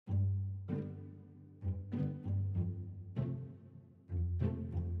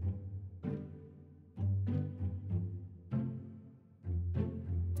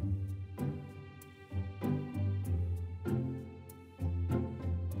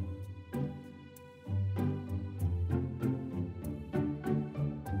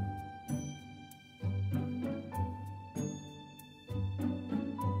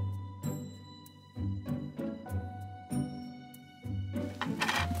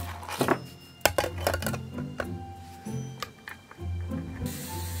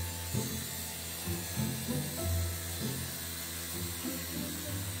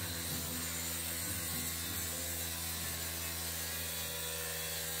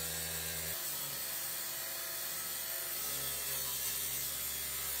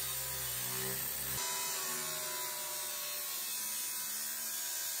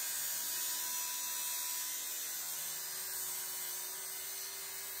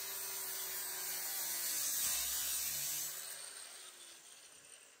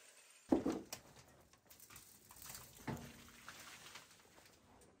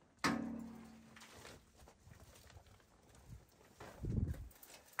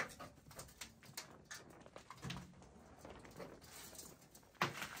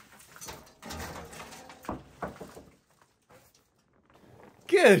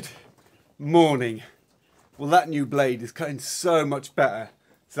Good morning. Well, that new blade is cutting so much better.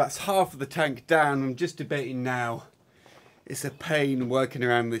 So that's half of the tank down. I'm just debating now. It's a pain working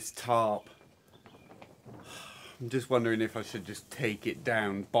around this tarp. I'm just wondering if I should just take it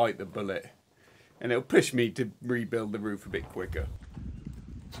down, bite the bullet, and it'll push me to rebuild the roof a bit quicker.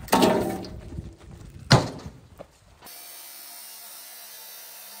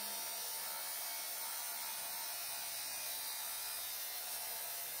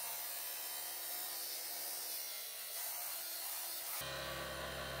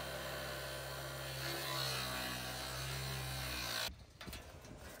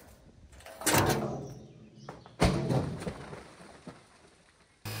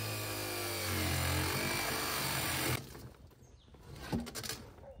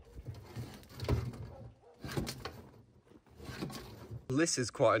 This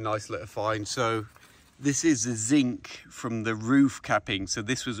is quite a nice little find. So this is the zinc from the roof capping. So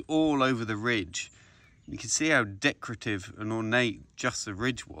this was all over the ridge. You can see how decorative and ornate just the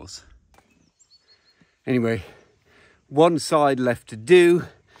ridge was. Anyway, one side left to do.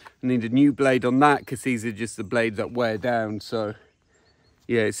 I need a new blade on that because these are just the blades that wear down. So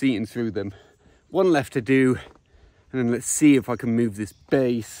yeah, it's eating through them. One left to do. And then let's see if I can move this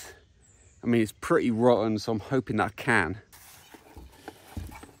base. I mean, it's pretty rotten, so I'm hoping that I can.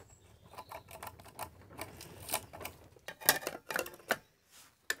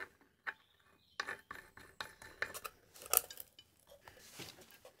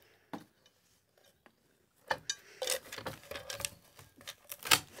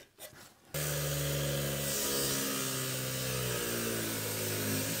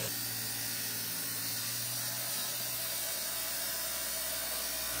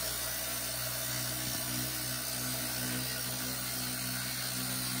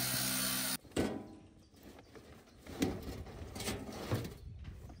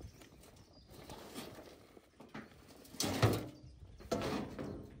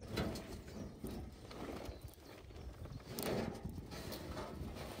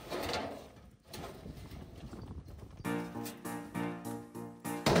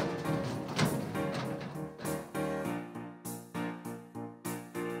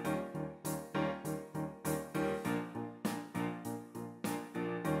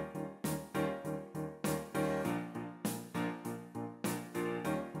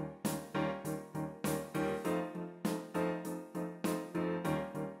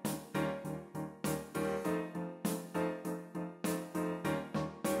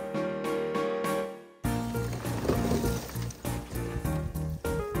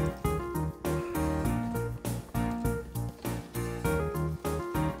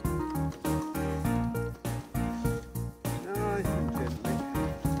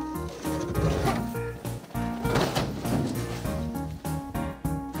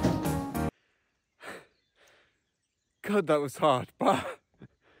 God, that was hard, but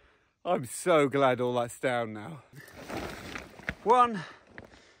I'm so glad all that's down now. One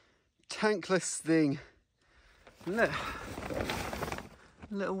tankless thing.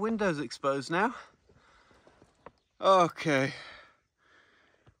 Little windows exposed now. Okay.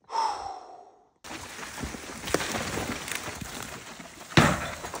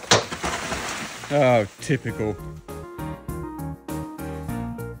 Oh, typical.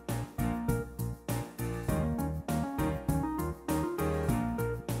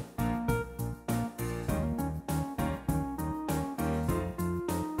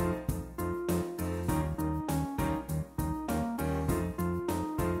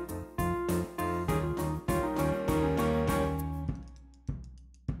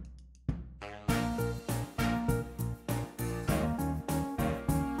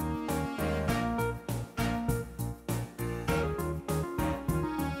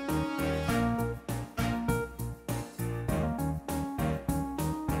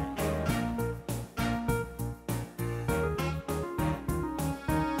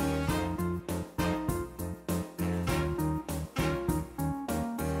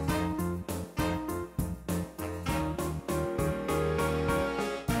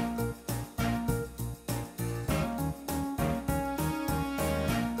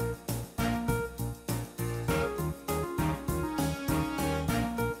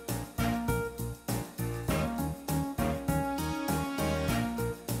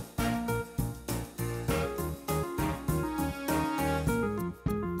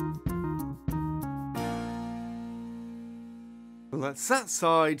 Well, that's that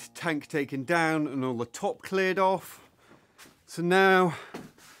side, tank taken down and all the top cleared off. So now,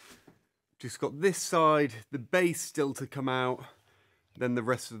 just got this side, the base still to come out, then the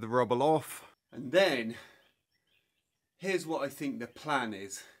rest of the rubble off. And then, here's what I think the plan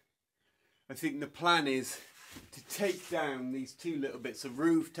is. I think the plan is to take down these two little bits of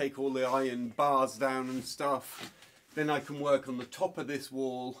roof, take all the iron bars down and stuff. Then I can work on the top of this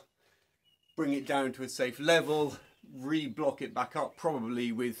wall, bring it down to a safe level, re-block it back up,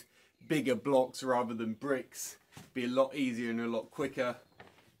 probably with bigger blocks rather than bricks. Be a lot easier and a lot quicker.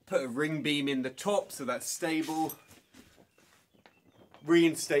 Put a ring beam in the top so that's stable.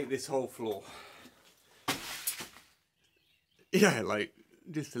 Reinstate this whole floor. Yeah, like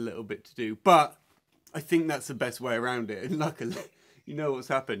just a little bit to do, but I think that's the best way around it. And luckily, you know what's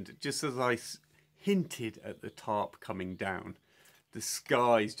happened? Just as I hinted at the tarp coming down, the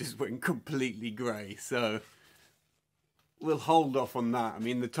skies just went completely grey. So we'll hold off on that. I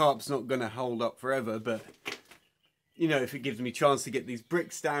mean, the tarp's not going to hold up forever, but you know, if it gives me a chance to get these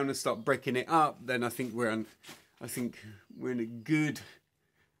bricks down and start breaking it up, then I think we're in a good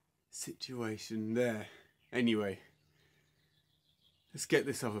situation there. Anyway, let's get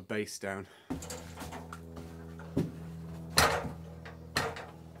this other base down.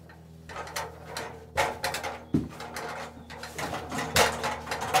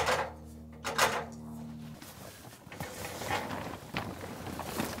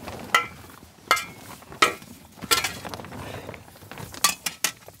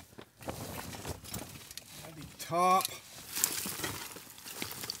 Top.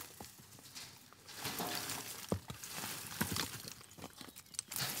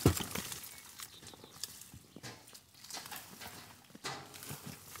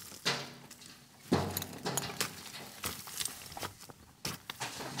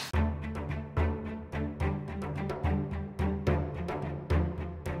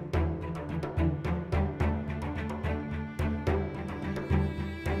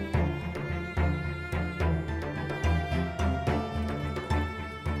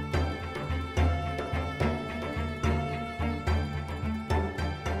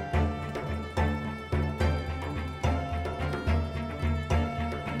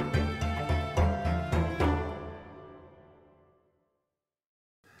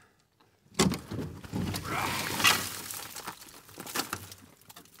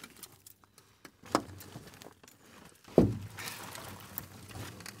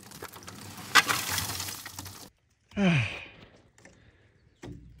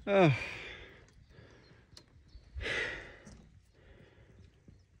 Oh.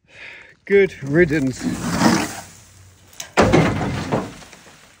 Good riddance.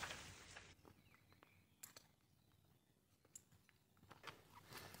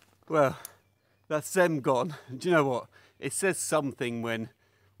 Well, that's them gone. Do you know what? It says something when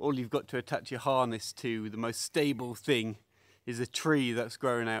all you've got to attach your harness to, the most stable thing, is a tree that's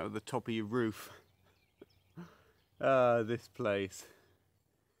growing out of the top of your roof. Ah, this place.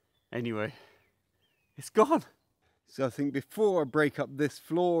 Anyway, it's gone. So I think before I break up this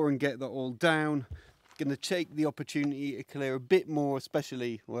floor and get that all down, I'm going to take the opportunity to clear a bit more,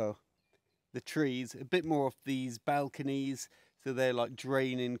 especially, well, the trees, a bit more off these balconies, so they're like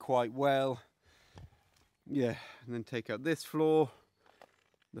draining quite well. Yeah, and then take out this floor,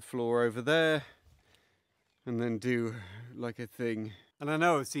 the floor over there, and then do like a thing. And I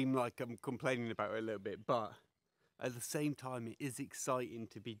know it seems like I'm complaining about it a little bit, but at the same time, it is exciting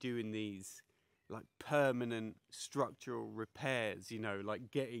to be doing these like permanent structural repairs, you know, like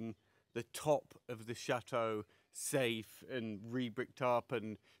getting the top of the chateau safe and re-bricked up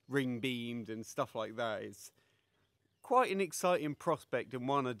and ring beamed and stuff like that. It's quite an exciting prospect, and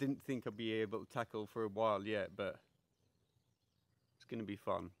one I didn't think I'd be able to tackle for a while yet, but it's going to be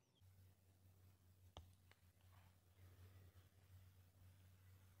fun.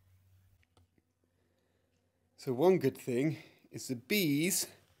 So one good thing is the bees,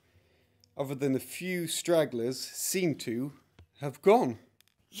 other than a few stragglers, seem to have gone.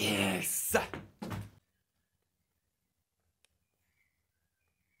 Yes!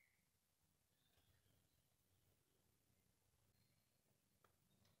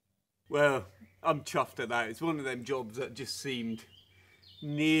 Well, I'm chuffed at that. It's one of them jobs that just seemed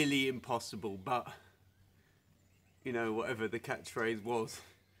nearly impossible, but you know, whatever the catchphrase was,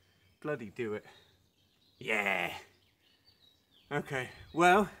 bloody do it. Yeah! Okay,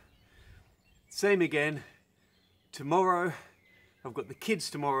 well, same again. Tomorrow, I've got the kids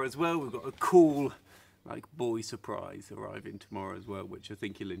tomorrow as well. We've got a cool, like, boy surprise arriving tomorrow as well, which I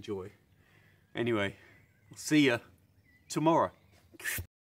think you'll enjoy. Anyway, I'll see you tomorrow.